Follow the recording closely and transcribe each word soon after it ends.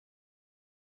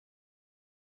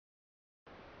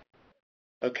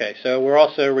Okay, so we're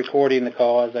also recording the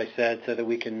call, as I said, so that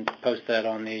we can post that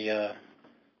on the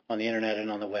internet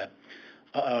and on the web,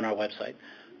 on our website.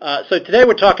 So today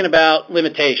we're talking about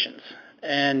limitations,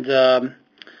 and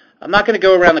I'm not going to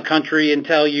go around the country and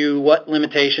tell you what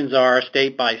limitations are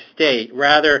state by state.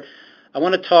 Rather, I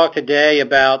want to talk today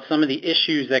about some of the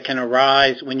issues that can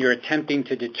arise when you're attempting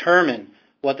to determine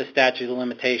what the statute of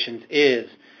limitations is.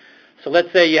 So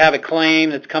let's say you have a claim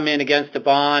that's come in against a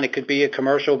bond. It could be a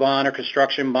commercial bond or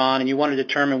construction bond, and you want to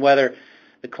determine whether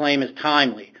the claim is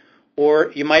timely.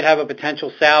 Or you might have a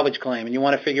potential salvage claim, and you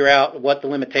want to figure out what the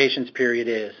limitations period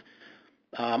is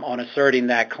on asserting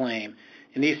that claim.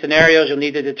 In these scenarios, you'll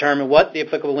need to determine what the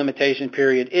applicable limitation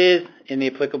period is in the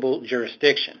applicable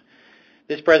jurisdiction.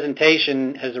 This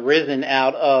presentation has arisen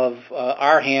out of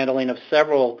our handling of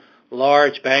several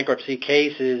large bankruptcy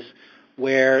cases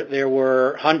where there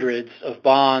were hundreds of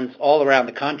bonds all around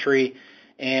the country,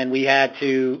 and we had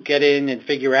to get in and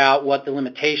figure out what the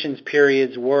limitations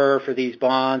periods were for these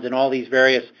bonds in all these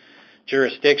various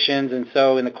jurisdictions. And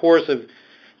so in the course of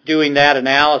doing that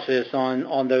analysis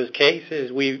on those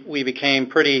cases, we became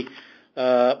pretty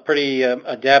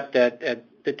adept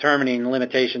at determining the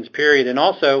limitations period. And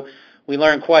also, we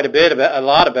learned quite a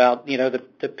lot about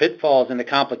the pitfalls and the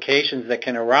complications that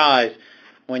can arise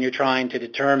when you're trying to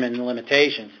determine the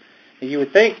limitations. And you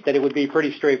would think that it would be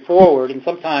pretty straightforward, and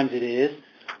sometimes it is,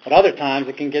 but other times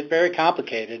it can get very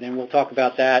complicated, and we'll talk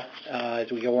about that as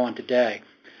we go on today.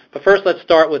 But first, let's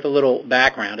start with a little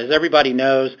background. As everybody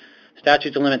knows,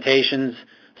 statutes of limitations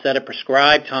set a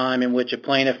prescribed time in which a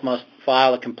plaintiff must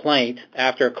file a complaint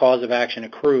after a cause of action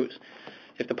accrues.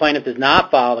 If the plaintiff does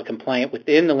not file a complaint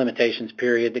within the limitations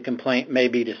period, the complaint may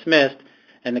be dismissed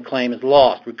and the claim is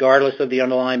lost, regardless of the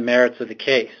underlying merits of the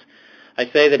case. I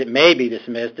say that it may be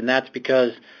dismissed, and that's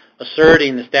because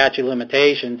asserting the statute of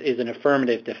limitations is an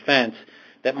affirmative defense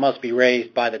that must be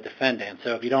raised by the defendant.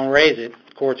 So if you don't raise it,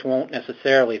 courts won't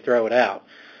necessarily throw it out.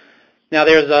 Now,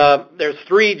 there's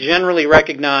three generally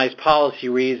recognized policy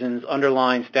reasons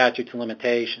underlying statutes of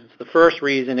limitations. The first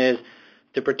reason is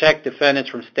to protect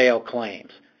defendants from stale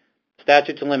claims.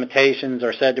 Statutes of limitations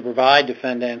are said to provide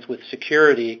defendants with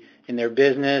security in their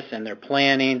business and their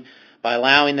planning by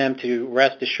allowing them to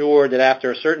rest assured that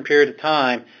after a certain period of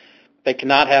time, they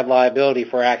cannot have liability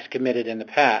for acts committed in the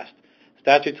past.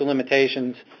 Statutes of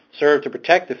limitations serve to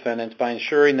protect defendants by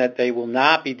ensuring that they will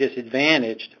not be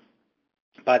disadvantaged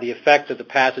by the effect of the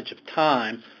passage of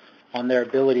time on their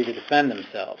ability to defend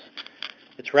themselves.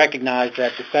 It's recognized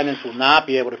that defendants will not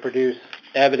be able to produce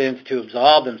evidence to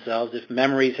absolve themselves if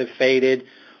memories have faded,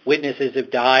 witnesses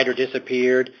have died or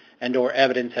disappeared, and or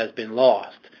evidence has been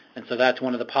lost. And so that's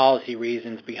one of the policy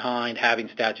reasons behind having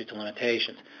statutes of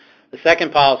limitations. The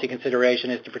second policy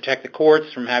consideration is to protect the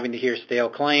courts from having to hear stale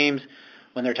claims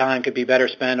when their time could be better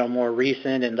spent on more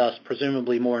recent and thus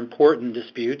presumably more important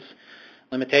disputes.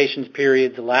 Limitations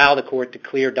periods allow the court to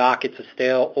clear dockets of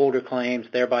stale older claims,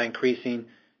 thereby increasing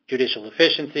judicial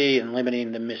efficiency and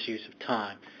limiting the misuse of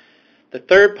time. The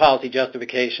third policy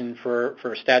justification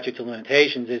for statutes of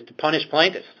limitations is to punish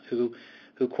plaintiffs who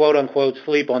quote-unquote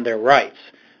sleep on their rights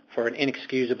for an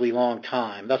inexcusably long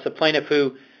time. Thus, a plaintiff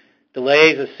who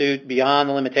delays a suit beyond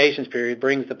the limitations period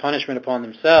brings the punishment upon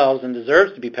themselves and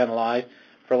deserves to be penalized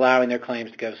for allowing their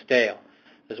claims to go stale.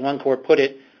 As one court put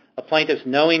it, a plaintiff's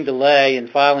knowing delay in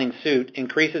filing suit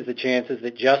increases the chances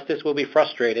that justice will be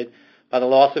frustrated by the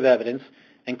loss of evidence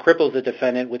and cripples the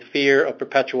defendant with fear of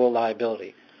perpetual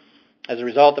liability. As a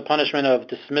result, the punishment of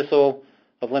dismissal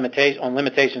of on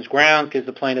limitations grounds gives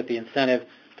the plaintiff the incentive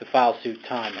to file suit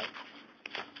timely.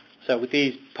 So with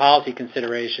these policy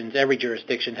considerations, every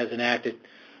jurisdiction has enacted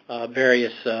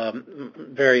various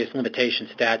limitation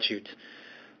statutes.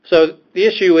 So the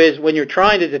issue is when you're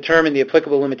trying to determine the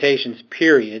applicable limitations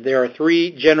period, there are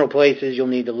three general places you'll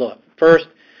need to look. First,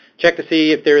 check to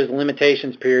see if there is a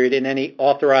limitations period in any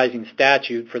authorizing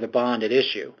statute for the bond at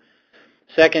issue.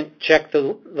 Second, check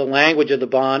the language of the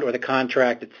bond or the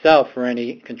contract itself for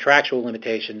any contractual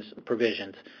limitations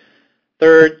provisions.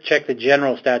 Third, check the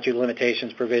general statute of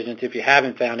limitations provisions if you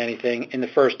haven't found anything in the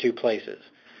first two places.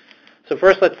 So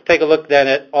first, let's take a look then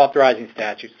at authorizing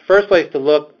statutes. The first place to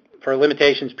look for a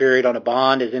limitations period on a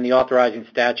bond is in the authorizing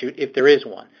statute if there is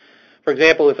one. For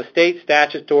example, if a state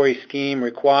statutory scheme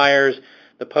requires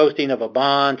the posting of a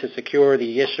bond to secure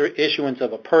the issuance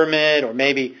of a permit or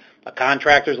maybe a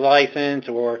contractor's license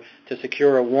or to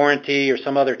secure a warranty or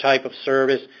some other type of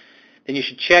service, then you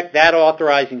should check that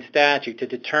authorizing statute to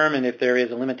determine if there is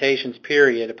a limitations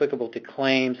period applicable to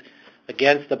claims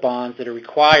against the bonds that are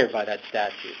required by that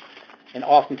statute. And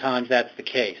oftentimes that's the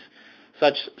case.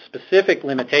 Such specific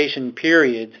limitation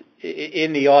periods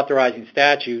in the authorizing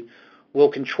statute will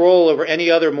control over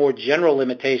any other more general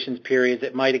limitations periods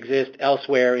that might exist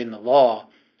elsewhere in the law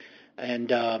and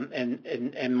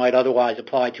might otherwise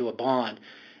apply to a bond.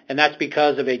 And that's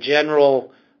because of a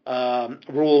general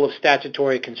rule of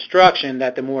statutory construction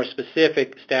that the more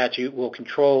specific statute will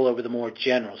control over the more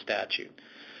general statute.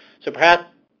 So perhaps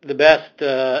the best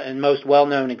and most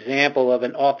well-known example of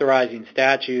an authorizing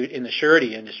statute in the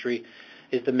surety industry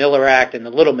is the Miller Act and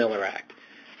the Little Miller Act.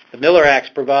 The Miller Acts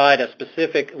provide a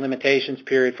specific limitations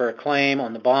period for a claim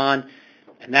on the bond,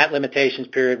 and that limitations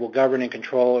period will govern and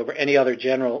control over any other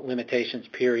general limitations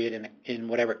period in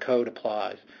whatever code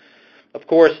applies. Of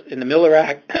course, in the Miller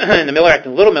Act,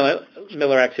 and Little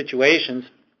Miller Act situations,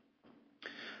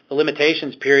 the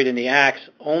limitations period in the acts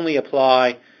only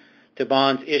apply to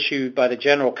bonds issued by the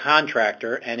general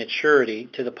contractor and its surety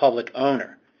to the public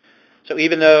owner. So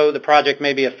even though the project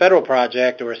may be a federal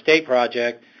project or a state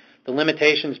project, the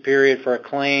limitations period for a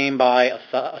claim by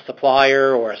a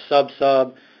supplier or a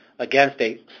sub-sub against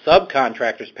a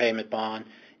subcontractor's payment bond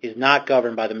is not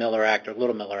governed by the Miller Act or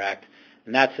Little Miller Act.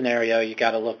 In that scenario, you've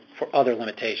got to look for other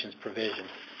limitations provisions.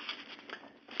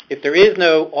 If there is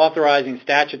no authorizing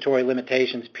statutory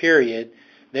limitations period,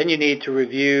 then you need to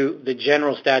review the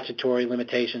general statutory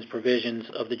limitations provisions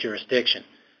of the jurisdiction.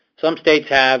 Some states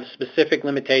have specific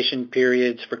limitation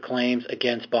periods for claims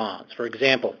against bonds. For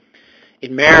example,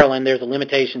 in Maryland, there's a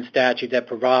limitation statute that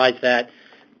provides that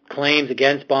claims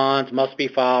against bonds must be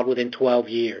filed within 12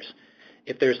 years.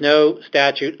 If there's no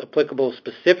statute applicable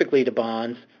specifically to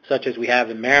bonds, such as we have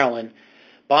in Maryland,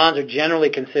 bonds are generally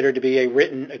considered to be a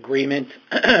written agreement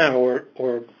or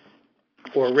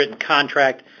a written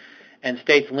contract, and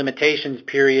states' limitations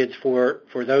periods for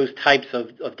those types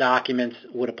of documents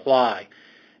would apply.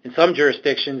 In some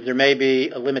jurisdictions, there may be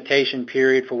a limitation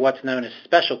period for what's known as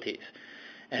specialties.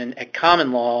 And at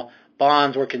common law,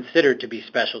 bonds were considered to be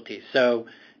specialties. So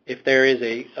if there is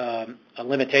a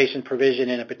limitation provision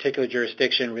in a particular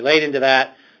jurisdiction relating to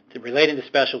that, relating to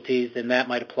specialties, then that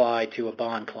might apply to a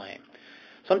bond claim.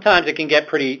 Sometimes it can get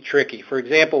pretty tricky. For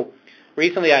example,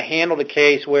 recently I handled a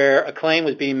case where a claim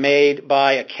was being made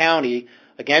by a county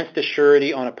against a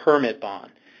surety on a permit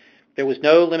bond. There was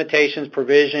no limitations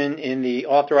provision in the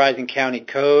authorizing county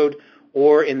code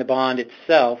or in the bond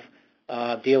itself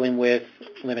dealing with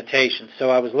limitations. So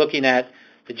I was looking at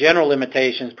the general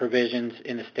limitations provisions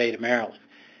in the state of Maryland.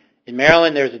 In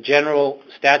Maryland, there's a general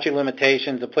statute of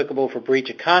limitations applicable for breach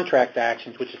of contract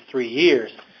actions, which is 3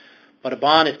 years. But a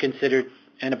bond is considered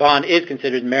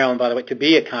in Maryland, by the way, to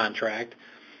be a contract.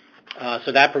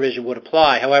 So that provision would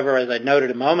apply. However, as I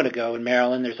noted a moment ago, in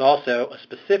Maryland, there's also a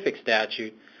specific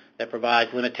statute that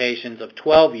provides limitations of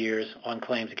 12 years on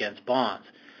claims against bonds.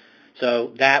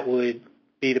 So that would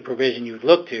be the provision you would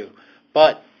look to.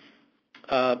 But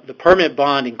the permit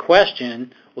bond in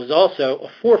question was also a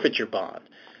forfeiture bond.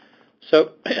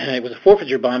 So it was a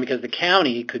forfeiture bond because the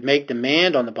county could make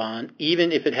demand on the bond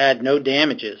even if it had no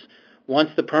damages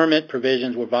once the permit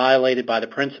provisions were violated by the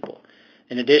principal.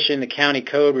 In addition, the county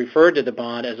code referred to the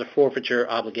bond as a forfeiture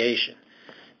obligation.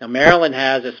 Now, Maryland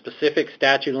has a specific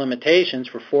statute of limitations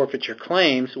for forfeiture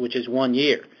claims, which is 1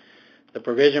 year. The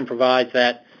provision provides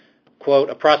that, quote,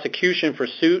 a prosecution for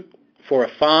suit for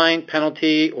a fine,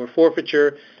 penalty, or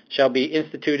forfeiture shall be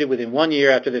instituted within 1 year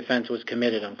after the offense was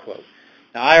committed, unquote.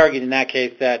 Now, I argued in that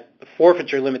case that the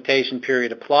forfeiture limitation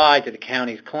period applied to the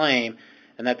county's claim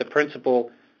and that the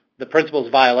principal's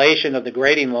violation of the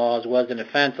grading laws was an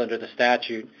offense under the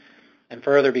statute. And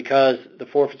further, because the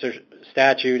forfeiture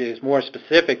statute is more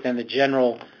specific than the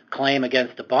general claim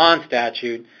against the bond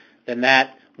statute, then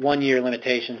that 1 year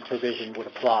limitations provision would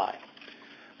apply.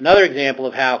 Another example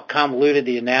of how convoluted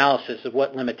the analysis of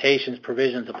what limitations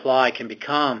provisions apply can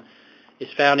become is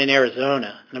found in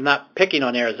Arizona. And I'm not picking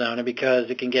on Arizona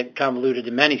because it can get convoluted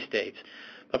in many states.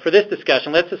 But for this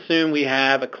discussion, let's assume we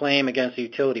have a claim against a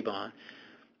utility bond.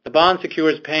 The bond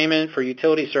secures payment for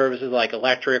utility services like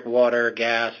electric, water,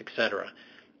 gas, etc.,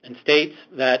 and states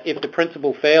that if the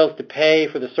principal fails to pay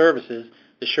for the services,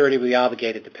 the surety will be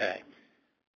obligated to pay.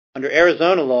 Under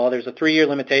Arizona law, there's a 3-year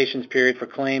limitations period for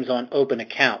claims on open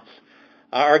accounts.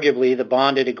 Arguably, the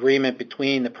bonded agreement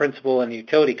between the principal and the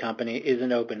utility company is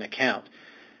an open account.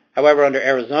 However, under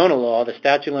Arizona law, the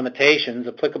statute of limitations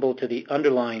applicable to the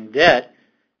underlying debt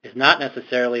is not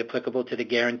necessarily applicable to the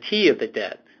guarantee of the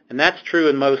debt. And that's true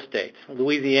in most states.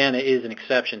 Louisiana is an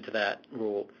exception to that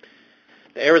rule.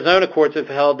 The Arizona courts have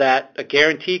held that a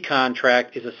guarantee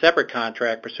contract is a separate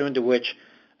contract pursuant to which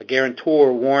a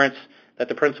guarantor warrants that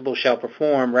the principal shall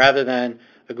perform rather than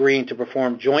agreeing to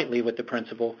perform jointly with the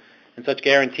principal, and such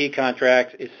guarantee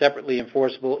contract is separately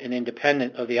enforceable and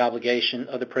independent of the obligation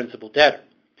of the principal debtor.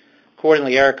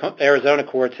 Accordingly, Arizona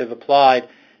courts have applied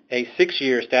a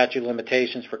 6-year statute of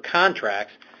limitations for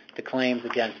contracts to claims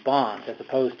against bonds, as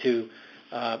opposed to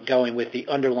going with the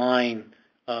underlying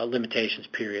limitations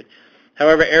period.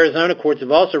 However, Arizona courts have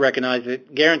also recognized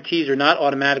that guarantees are not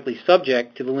automatically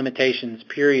subject to the limitations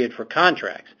period for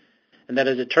contracts, and that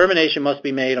a determination must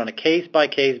be made on a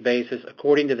case-by-case basis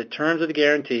according to the terms of the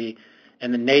guarantee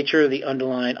and the nature of the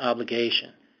underlying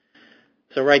obligation.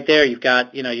 So right there, you've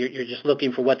got, you're just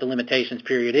looking for what the limitations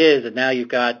period is, and now you've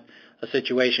got a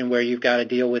situation where you've got to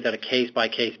deal with it on a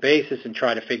case-by-case basis and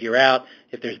try to figure out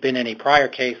if there's been any prior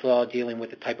case law dealing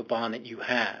with the type of bond that you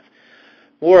have.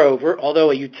 Moreover,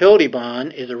 although a utility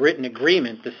bond is a written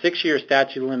agreement, the 6-year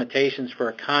statute of limitations for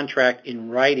a contract in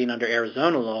writing under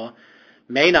Arizona law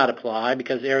may not apply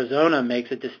because Arizona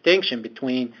makes a distinction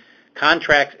between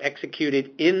contracts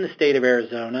executed in the state of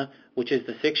Arizona, which is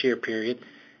the 6-year period,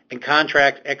 and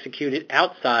contracts executed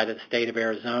outside of the state of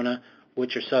Arizona,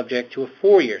 which are subject to a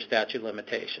 4-year statute of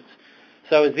limitations.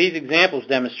 So as these examples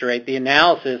demonstrate, the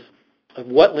analysis of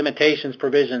what limitations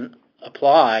provision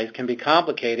applies can be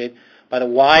complicated by the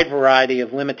wide variety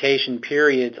of limitation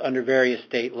periods under various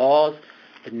state laws,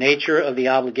 the nature of the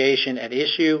obligation at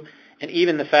issue, and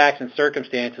even the facts and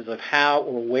circumstances of how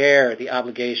or where the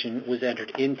obligation was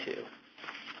entered into.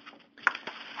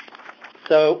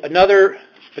 So another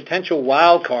potential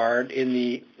wild card in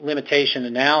the limitation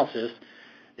analysis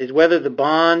is whether the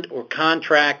bond or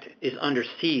contract is under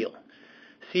seal.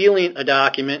 Sealing a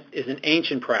document is an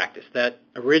ancient practice that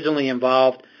originally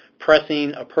involved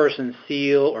pressing a person's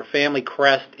seal or family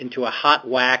crest into a hot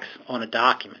wax on a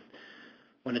document.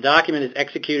 When a document is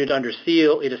executed under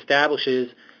seal, it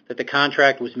establishes that the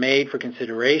contract was made for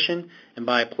consideration, and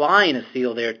by applying a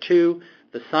seal thereto,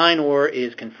 the signor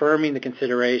is confirming the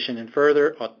consideration and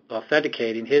further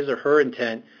authenticating his or her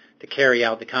intent to carry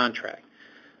out the contract.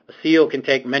 A seal can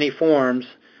take many forms.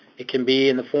 It can be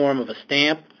in the form of a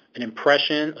stamp, an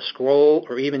impression, a scroll,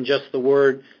 or even just the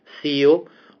word seal,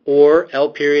 or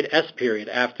L.S.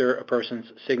 after a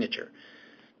person's signature.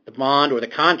 The bond or the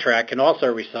contract can also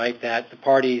recite that the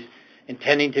parties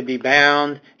intending to be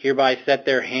bound hereby set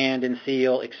their hand and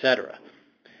seal, etc.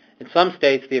 In some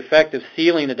states, the effect of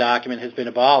sealing a document has been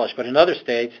abolished, but in other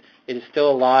states, it is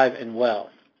still alive and well.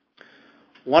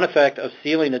 One effect of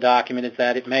sealing a document is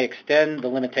that it may extend the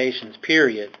limitations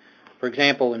period. For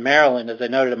example, in Maryland, as I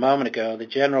noted a moment ago, the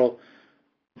general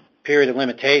period of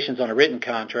limitations on a written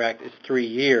contract is 3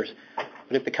 years.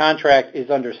 But if the contract is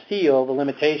under seal, the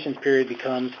limitations period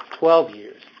becomes 12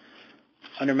 years.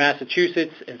 Under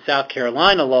Massachusetts and South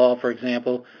Carolina law, for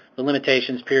example, the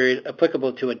limitations period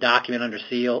applicable to a document under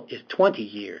seal is 20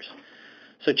 years.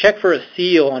 So check for a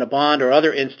seal on a bond or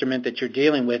other instrument that you're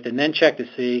dealing with, and then check to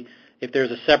see if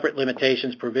there's a separate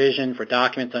limitations provision for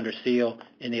documents under seal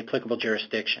in the applicable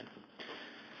jurisdiction.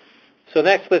 So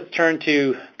next, let's turn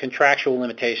to contractual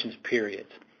limitations periods.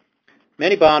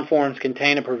 Many bond forms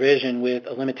contain a provision with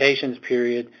a limitations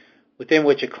period within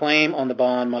which a claim on the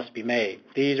bond must be made.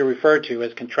 These are referred to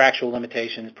as contractual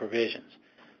limitations provisions.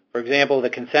 For example, the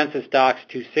Consensus Docs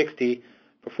 260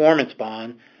 performance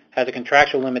bond has a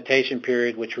contractual limitation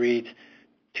period which reads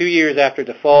 2 years after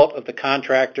default of the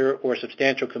contractor or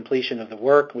substantial completion of the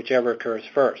work, whichever occurs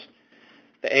first.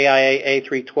 The AIA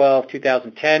A312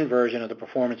 2010 version of the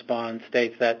performance bond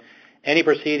states that any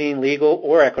proceeding, legal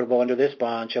or equitable, under this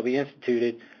bond shall be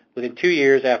instituted within 2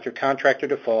 years after contractor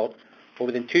default, or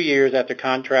within 2 years after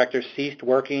contractor ceased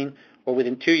working, or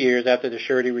within 2 years after the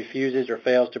surety refuses or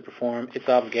fails to perform its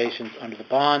obligations under the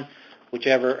bond,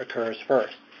 whichever occurs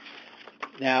first.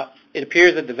 Now, it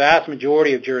appears that the vast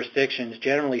majority of jurisdictions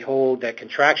generally hold that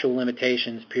contractual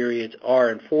limitations periods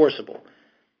are enforceable.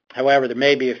 However, there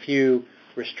may be a few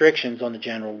restrictions on the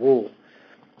general rule.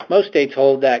 Most states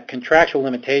hold that contractual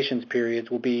limitations periods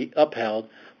will be upheld,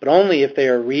 but only if they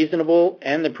are reasonable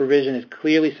and the provision is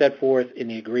clearly set forth in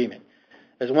the agreement.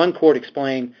 As one court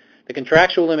explained, the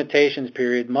contractual limitations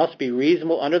period must be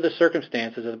reasonable under the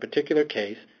circumstances of the particular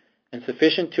case and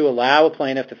sufficient to allow a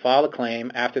plaintiff to file a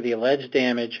claim after the alleged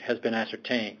damage has been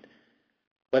ascertained.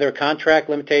 Whether a contract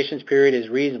limitations period is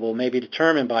reasonable may be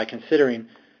determined by considering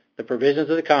the provisions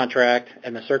of the contract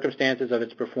and the circumstances of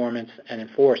its performance and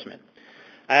enforcement.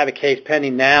 I have a case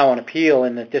pending now on appeal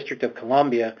in the District of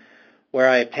Columbia where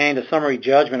I obtained a summary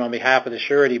judgment on behalf of the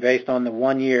surety based on the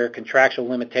 1-year contractual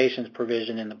limitations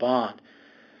provision in the bond.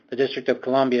 The District of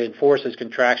Columbia enforces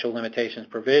contractual limitations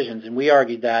provisions, and we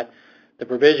argued that the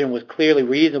provision was clearly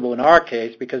reasonable in our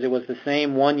case because it was the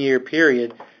same 1-year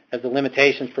period as the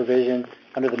limitations provision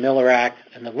under the Miller Act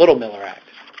and the Little Miller Act.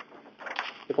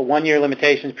 If a 1-year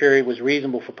limitations period was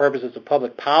reasonable for purposes of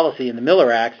public policy in the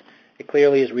Miller Acts, it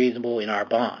clearly is reasonable in our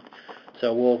bond.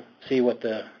 So we'll see what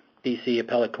the D.C.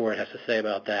 Appellate Court has to say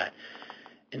about that.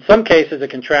 In some cases, a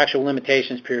contractual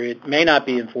limitations period may not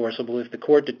be enforceable if the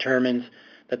court determines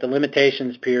that the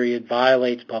limitations period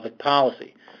violates public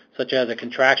policy, such as a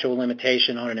contractual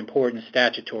limitation on an important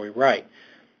statutory right.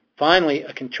 Finally,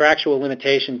 a contractual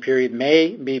limitation period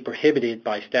may be prohibited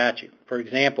by statute. For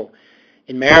example,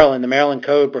 in Maryland, the Maryland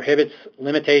Code prohibits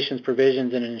limitations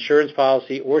provisions in an insurance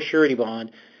policy or surety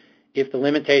bond if the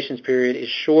limitations period is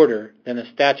shorter than the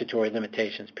statutory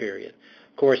limitations period.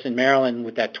 Of course, in Maryland,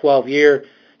 with that 12-year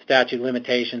statute of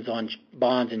limitations on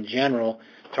bonds in general,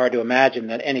 it's hard to imagine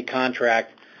that any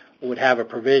contract would have a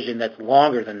provision that's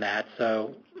longer than that.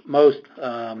 So most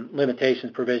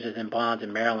limitations provisions in bonds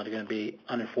in Maryland are going to be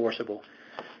unenforceable.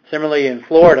 Similarly, in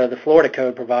Florida, the Florida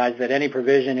Code provides that any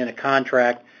provision in a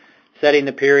contract setting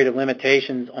the period of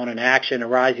limitations on an action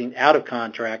arising out of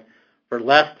contract for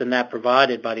less than that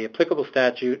provided by the applicable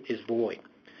statute is void.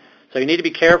 So you need to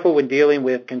be careful when dealing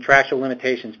with contractual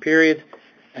limitations periods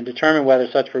and determine whether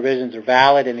such provisions are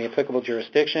valid in the applicable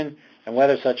jurisdiction and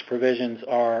whether such provisions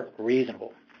are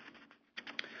reasonable.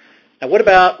 Now, what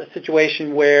about a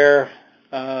situation where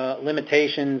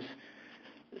limitations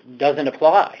doesn't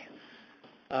apply?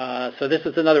 So this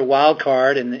is another wild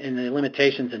card in the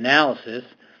limitations analysis,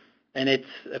 and it's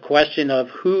a question of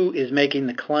who is making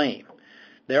the claim.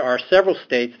 There are several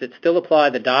states that still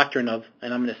apply the doctrine of,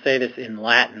 and I'm going to say this in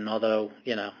Latin, although,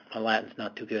 my Latin's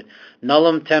not too good,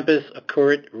 nullum tempus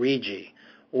occurrit regi,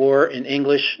 or in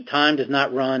English, time does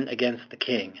not run against the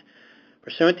king.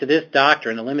 Pursuant to this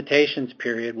doctrine, a limitations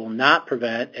period will not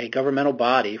prevent a governmental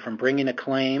body from bringing a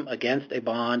claim against a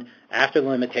bond after the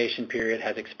limitation period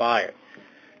has expired.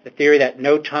 The theory that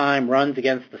no time runs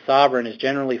against the sovereign is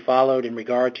generally followed in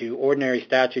regard to ordinary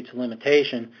statutes of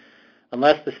limitation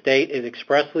unless the state is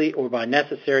expressly or by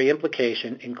necessary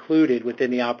implication included within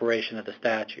the operation of the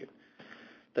statute.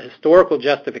 The historical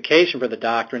justification for the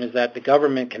doctrine is that the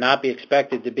government cannot be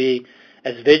expected to be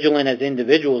as vigilant as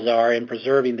individuals are in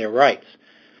preserving their rights.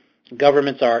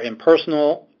 Governments are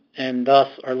impersonal and thus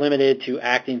are limited to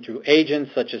acting through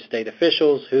agents such as state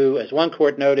officials who, as one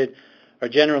court noted, are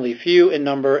generally few in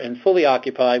number and fully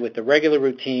occupied with the regular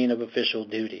routine of official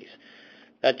duties.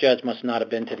 That judge must not have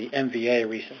been to the MVA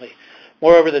recently.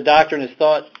 Moreover, the doctrine is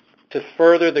thought to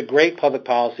further the great public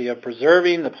policy of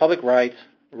preserving the public rights,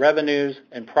 revenues,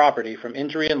 and property from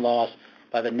injury and loss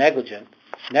by the negligence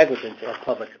of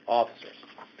public officers.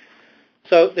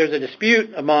 So there's a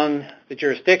dispute among the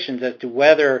jurisdictions as to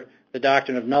whether the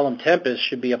doctrine of nullum tempus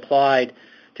should be applied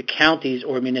to counties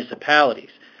or municipalities.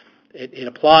 It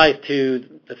applies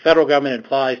to the federal government, it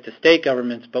applies to state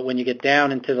governments, but when you get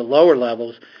down into the lower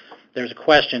levels, there's a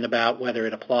question about whether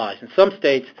it applies. And some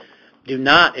states do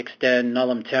not extend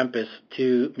nullum tempus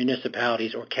to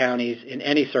municipalities or counties in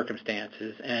any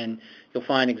circumstances, and you'll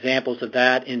find examples of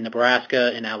that in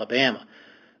Nebraska and Alabama.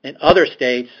 In other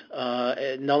states,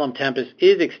 nullum tempus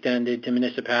is extended to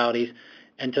municipalities,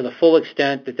 and to the full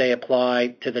extent that they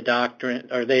apply to the doctrine,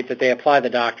 or that they apply the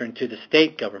doctrine to the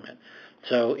state government.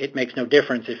 So it makes no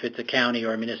difference if it's a county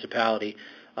or a municipality.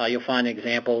 You'll find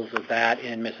examples of that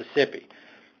in Mississippi.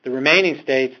 The remaining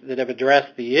states that have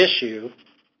addressed the issue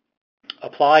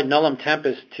applied nullum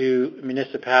tempus to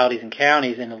municipalities and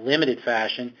counties in a limited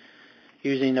fashion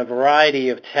using a variety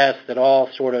of tests that all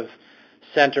sort of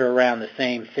center around the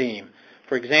same theme.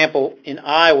 For example, in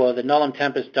Iowa, the nullum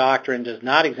tempus doctrine does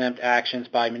not exempt actions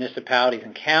by municipalities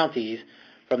and counties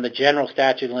from the general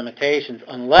statute of limitations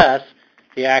unless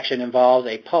the action involves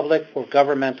a public or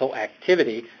governmental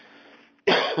activity,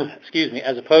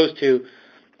 as opposed to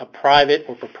a private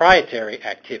or proprietary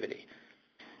activity.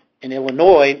 In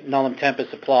Illinois, nullum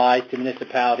tempus applies to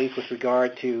municipalities with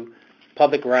regard to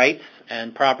public rights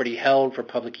and property held for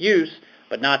public use,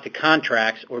 but not to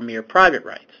contracts or mere private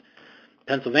rights.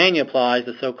 Pennsylvania applies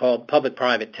the so-called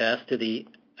public-private test to the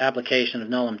application of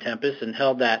nullum tempus and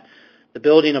held that the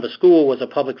building of a school was a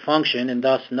public function and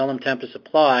thus nullum tempus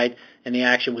applied and the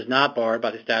action was not barred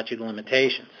by the statute of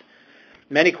limitations.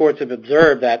 Many courts have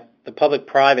observed that the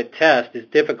public-private test is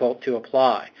difficult to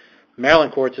apply.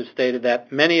 Maryland courts have stated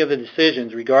that many of the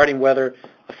decisions regarding whether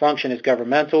a function is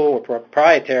governmental or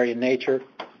proprietary in nature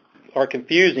are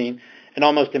confusing and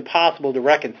almost impossible to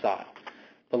reconcile.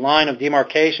 The line of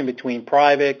demarcation between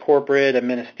private, corporate, and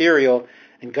ministerial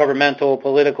and governmental,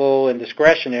 political, and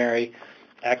discretionary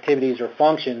activities or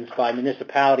functions by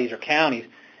municipalities or counties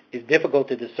is difficult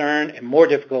to discern and more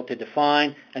difficult to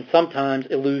define and sometimes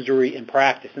illusory in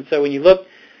practice. And so when you look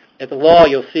at the law,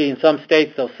 you'll see in some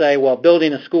states they'll say, well,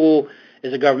 building a school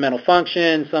is a governmental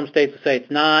function. Some states will say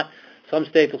it's not. Some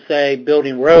states will say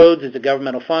building roads is a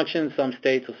governmental function. Some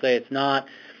states will say it's not.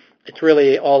 it's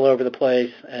really all over the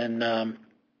place, and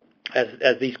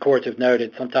as these courts have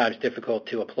noted, sometimes difficult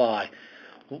to apply.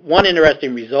 One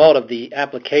interesting result of the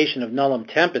application of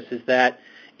nullum tempus is that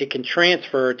it can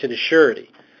transfer to the surety.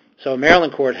 So a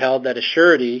Maryland court held that a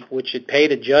surety, which had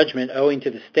paid a judgment owing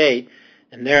to the state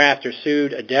and thereafter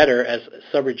sued a debtor as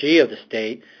subrogee of the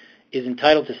state, is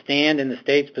entitled to stand in the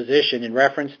state's position in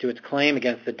reference to its claim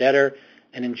against the debtor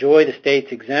and enjoy the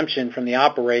state's exemption from the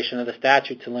operation of the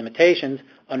statutes of limitations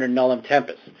under nullum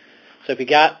tempus. So if you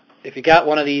got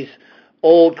one of these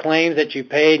old claims that you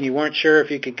paid and you weren't sure if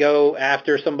you could go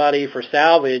after somebody for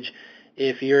salvage,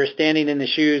 if you're standing in the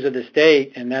shoes of the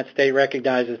state and that state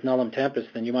recognizes nullum tempus,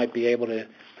 then you might be able to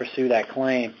pursue that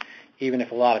claim even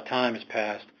if a lot of time has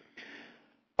passed.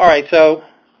 All right, so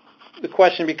the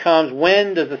question becomes,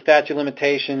 when does the statute of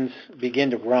limitations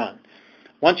begin to run?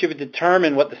 Once you've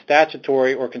determined what the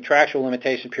statutory or contractual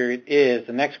limitation period is,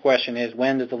 the next question is,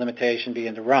 when does the limitation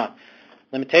begin to run?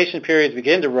 Limitation periods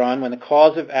begin to run when the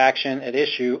cause of action at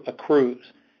issue accrues.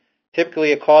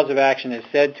 Typically, a cause of action is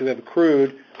said to have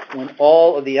accrued when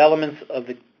all of the elements of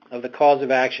the cause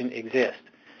of action exist.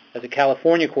 As a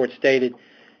California court stated,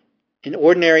 in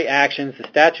ordinary actions, the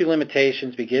statute of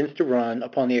limitations begins to run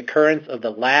upon the occurrence of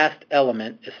the last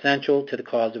element essential to the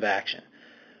cause of action.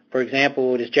 For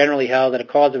example, it is generally held that a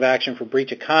cause of action for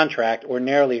breach of contract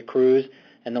ordinarily accrues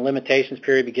and the limitations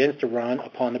period begins to run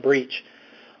upon the breach.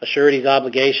 A surety's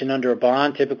obligation under a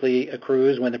bond typically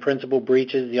accrues when the principal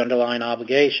breaches the underlying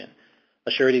obligation.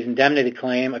 A surety's indemnity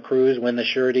claim accrues when the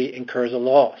surety incurs a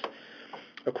loss.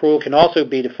 Accrual can also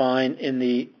be defined in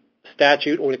the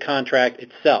statute or the contract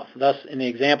itself. Thus, in the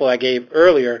example I gave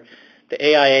earlier, the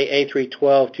AIA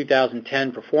A312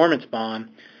 2010 performance bond,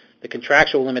 the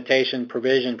contractual limitation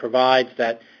provision provides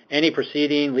that any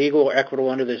proceeding, legal or equitable,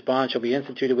 under this bond shall be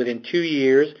instituted within 2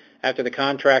 years after the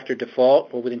contractor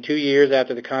default, or within 2 years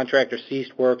after the contractor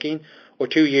ceased working, or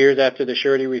 2 years after the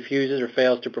surety refuses or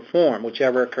fails to perform,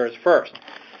 whichever occurs first.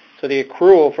 So the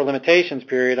accrual for limitations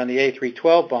period on the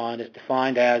A312 bond is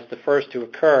defined as the first to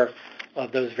occur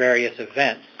of those various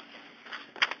events.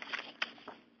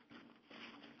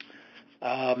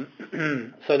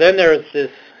 So then there's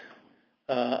this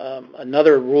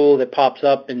another rule that pops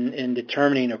up in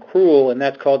determining accrual, and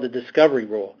that's called the discovery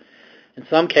rule. In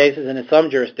some cases and in some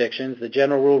jurisdictions, the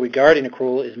general rule regarding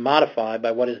accrual is modified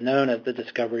by what is known as the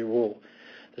discovery rule.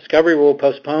 Discovery rule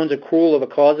postpones accrual of a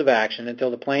cause of action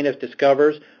until the plaintiff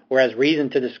discovers or has reason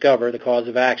to discover the cause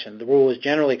of action. The rule is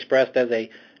generally expressed as a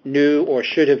new or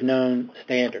should have known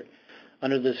standard.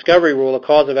 Under the discovery rule, a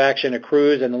cause of action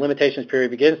accrues and the limitations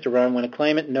period begins to run when a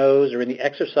claimant knows or in the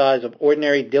exercise of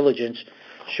ordinary diligence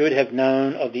should have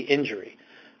known of the injury.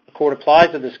 The court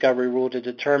applies the discovery rule to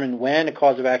determine when a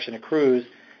cause of action accrues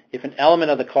if an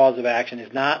element of the cause of action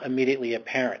is not immediately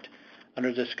apparent. Under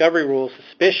the discovery rule,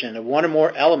 suspicion of one or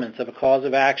more elements of a cause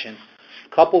of action,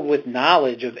 coupled with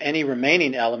knowledge of any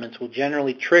remaining elements, will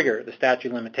generally trigger the statute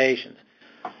of limitations.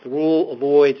 The rule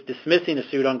avoids dismissing a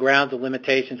suit on grounds of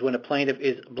limitations when a plaintiff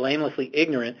is blamelessly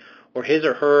ignorant of his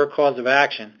or her cause of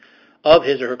action, but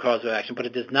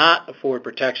it does not afford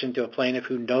protection to a plaintiff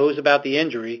who knows about the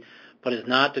injury but has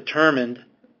not determined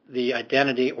the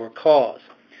identity or cause.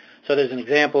 So there's an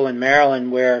example in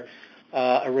Maryland where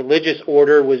a religious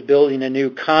order was building a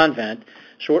new convent.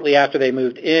 Shortly after they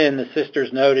moved in, the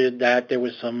sisters noted that there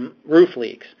was some roof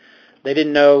leaks. They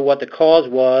didn't know what the cause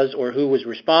was or who was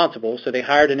responsible, so they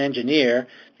hired an engineer.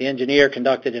 The engineer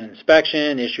conducted an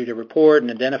inspection, issued a report, and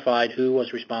identified who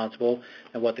was responsible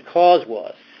and what the cause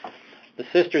was. The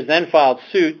sisters then filed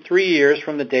suit 3 years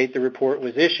from the date the report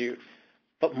was issued,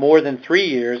 but more than 3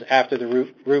 years after the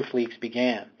roof leaks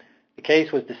began. The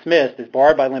case was dismissed as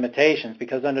barred by limitations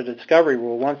because under the discovery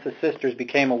rule, once the sisters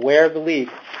became aware of the leak,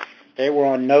 they were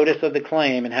on notice of the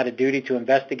claim and had a duty to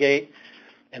investigate,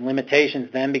 and limitations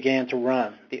then began to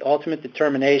run. The ultimate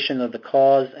determination of the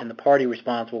cause and the party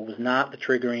responsible was not the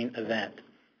triggering event.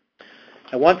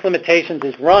 Now, once limitations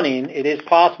is running, it is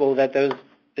possible that those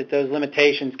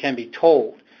limitations can be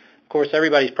tolled. Of course,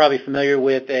 everybody's probably familiar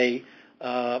with a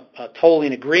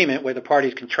tolling agreement where the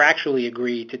parties contractually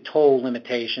agree to toll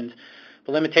limitations,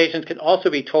 but limitations can also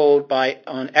be tolled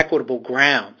on equitable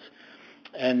grounds,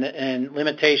 and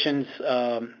limitations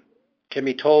can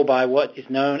be tolled by what is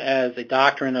known as the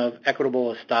doctrine of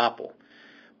equitable estoppel,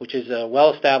 which is a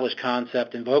well-established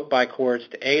concept invoked by courts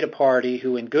to aid a party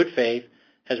who in good faith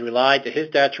has relied to his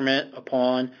detriment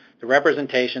upon the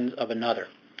representations of another.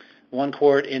 One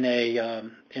court in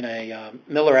a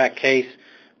Miller Act case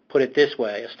put it this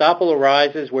way: estoppel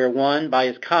arises where one, by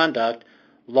his conduct,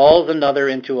 lulls another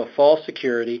into a false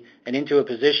security and into a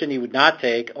position he would not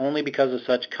take only because of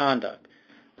such conduct.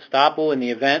 Estoppel in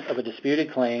the event of a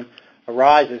disputed claim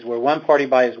arises where one party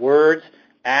by his words,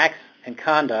 acts, and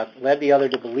conduct led the other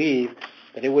to believe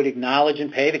that it would acknowledge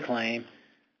and pay the claim,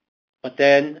 but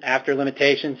then, after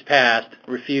limitations passed,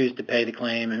 refused to pay the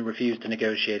claim and refused to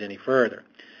negotiate any further.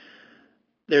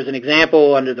 There's an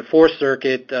example under the Fourth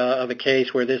Circuit of a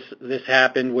case where this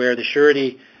happened, where the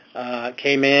surety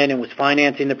came in and was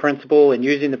financing the principal and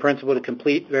using the principal to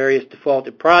complete various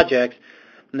defaulted projects,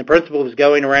 and the principal was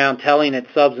going around telling its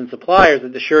subs and suppliers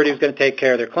that the surety was going to take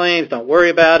care of their claims, don't worry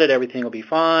about it, everything will be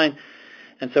fine.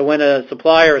 And so when a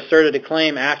supplier asserted a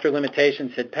claim after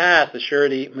limitations had passed, the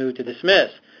surety moved to dismiss.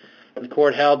 And the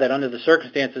court held that under the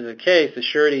circumstances of the case, the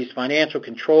surety's financial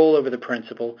control over the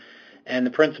principal and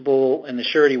the principal and the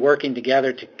surety working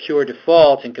together to cure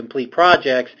defaults and complete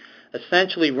projects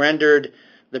essentially rendered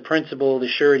the principal the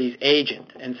surety's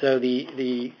agent. And so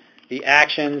the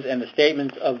actions and the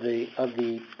statements of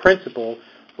the principal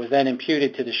was then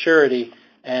imputed to the surety,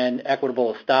 and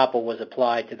equitable estoppel was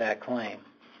applied to that claim.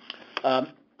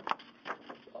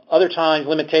 Other times,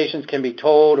 limitations can be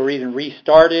told or even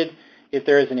restarted if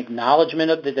there is an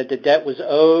acknowledgement of that the debt was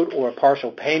owed or a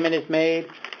partial payment is made.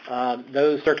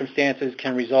 Those circumstances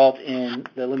can result in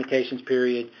the limitations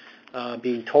period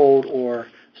being told or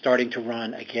starting to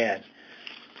run again.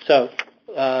 So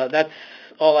that's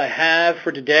all I have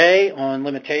for today on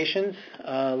limitations.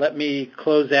 Let me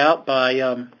close out by,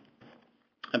 and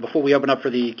before we open up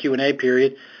for the Q&A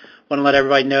period, I want to let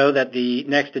everybody know that the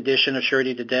next edition of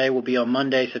Surety Today will be on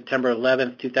Monday, September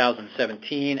 11th,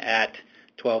 2017 at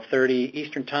 12:30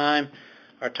 Eastern Time.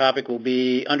 Our topic will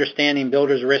be Understanding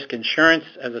Builder's Risk Insurance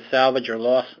as a Salvage or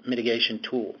Loss Mitigation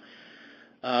Tool.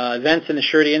 Events in the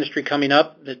surety industry coming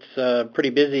up. It's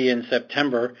pretty busy in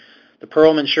September. The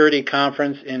Perlman Surety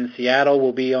Conference in Seattle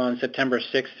will be on September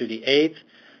 6th through the 8th.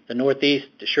 The Northeast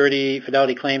Surety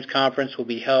Fidelity Claims Conference will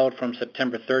be held from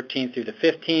September 13th through the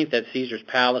 15th at Caesars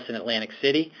Palace in Atlantic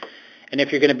City. And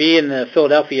if you're going to be in the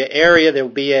Philadelphia area, there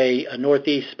will be a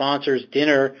Northeast Sponsors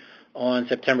Dinner on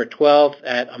September 12th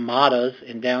at Amada's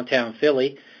in downtown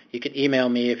Philly. You can email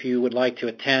me if you would like to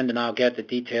attend, and I'll get the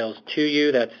details to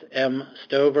you. That's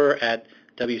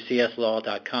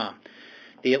mstover@wcslaw.com.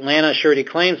 The Atlanta Surety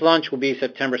Claims Lunch will be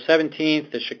September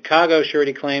 17th. The Chicago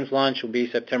Surety Claims Lunch will be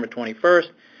September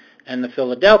 21st. And the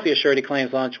Philadelphia Surety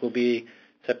Claims Lunch will be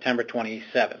September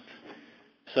 27th.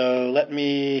 So let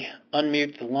me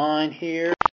unmute the line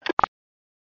here.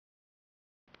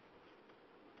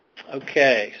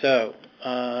 Okay, so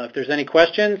if there's any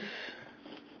questions.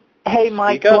 Hey,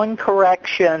 Mike, one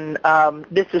correction.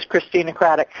 This is Christina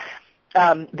Craddock.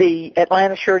 The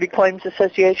Atlanta Surety Claims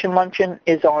Association luncheon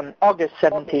is on August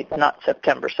 17th, not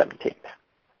September 17th.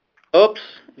 Oops.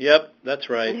 Yep,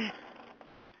 that's right.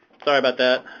 Sorry about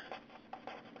that.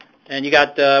 And you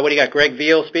got, what do you got, Greg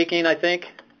Veal speaking, I think?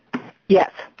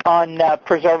 Yes, on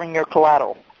preserving your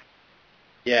collateral.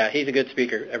 Yeah, he's a good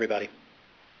speaker, everybody.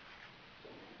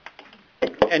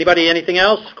 Anybody, anything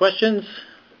else? Questions?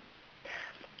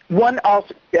 One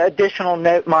additional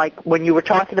note, Mike, when you were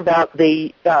talking about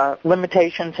the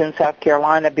limitations in South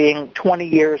Carolina being 20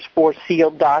 years for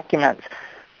sealed documents,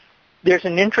 there's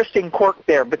an interesting quirk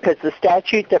there because the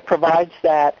statute that provides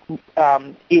that,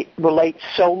 it relates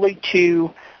solely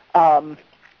to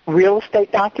real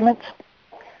estate documents,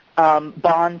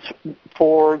 bonds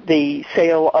for the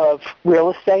sale of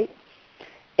real estate.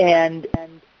 And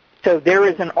so there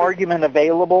is an argument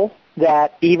available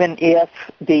that even if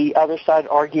the other side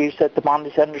argues that the bond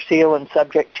is under seal and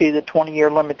subject to the 20-year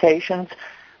limitations,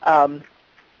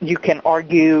 you can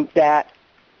argue that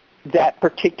that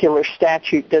particular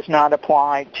statute does not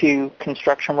apply to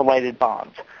construction-related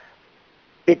bonds.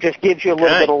 It just gives you a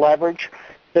little bit of leverage.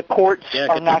 The courts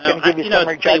are not going to give you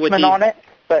summary judgment on it,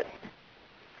 but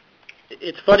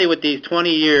it's funny with these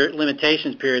 20-year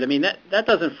limitations period. I mean, that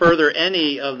doesn't further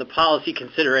any of the policy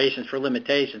considerations for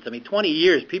limitations. I mean, 20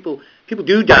 years, people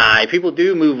do die, people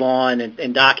do move on,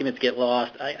 and documents get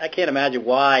lost. I can't imagine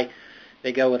why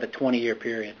they go with a 20-year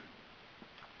period.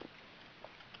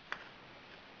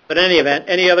 But in any event,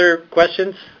 any other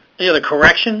questions? Any other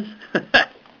corrections?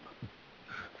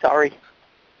 Sorry.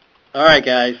 All right,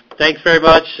 guys. Thanks very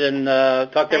much, and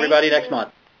talk to everybody next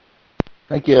month.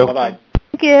 Thank you. Bye-bye.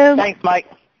 Thank you. Thanks, Mike.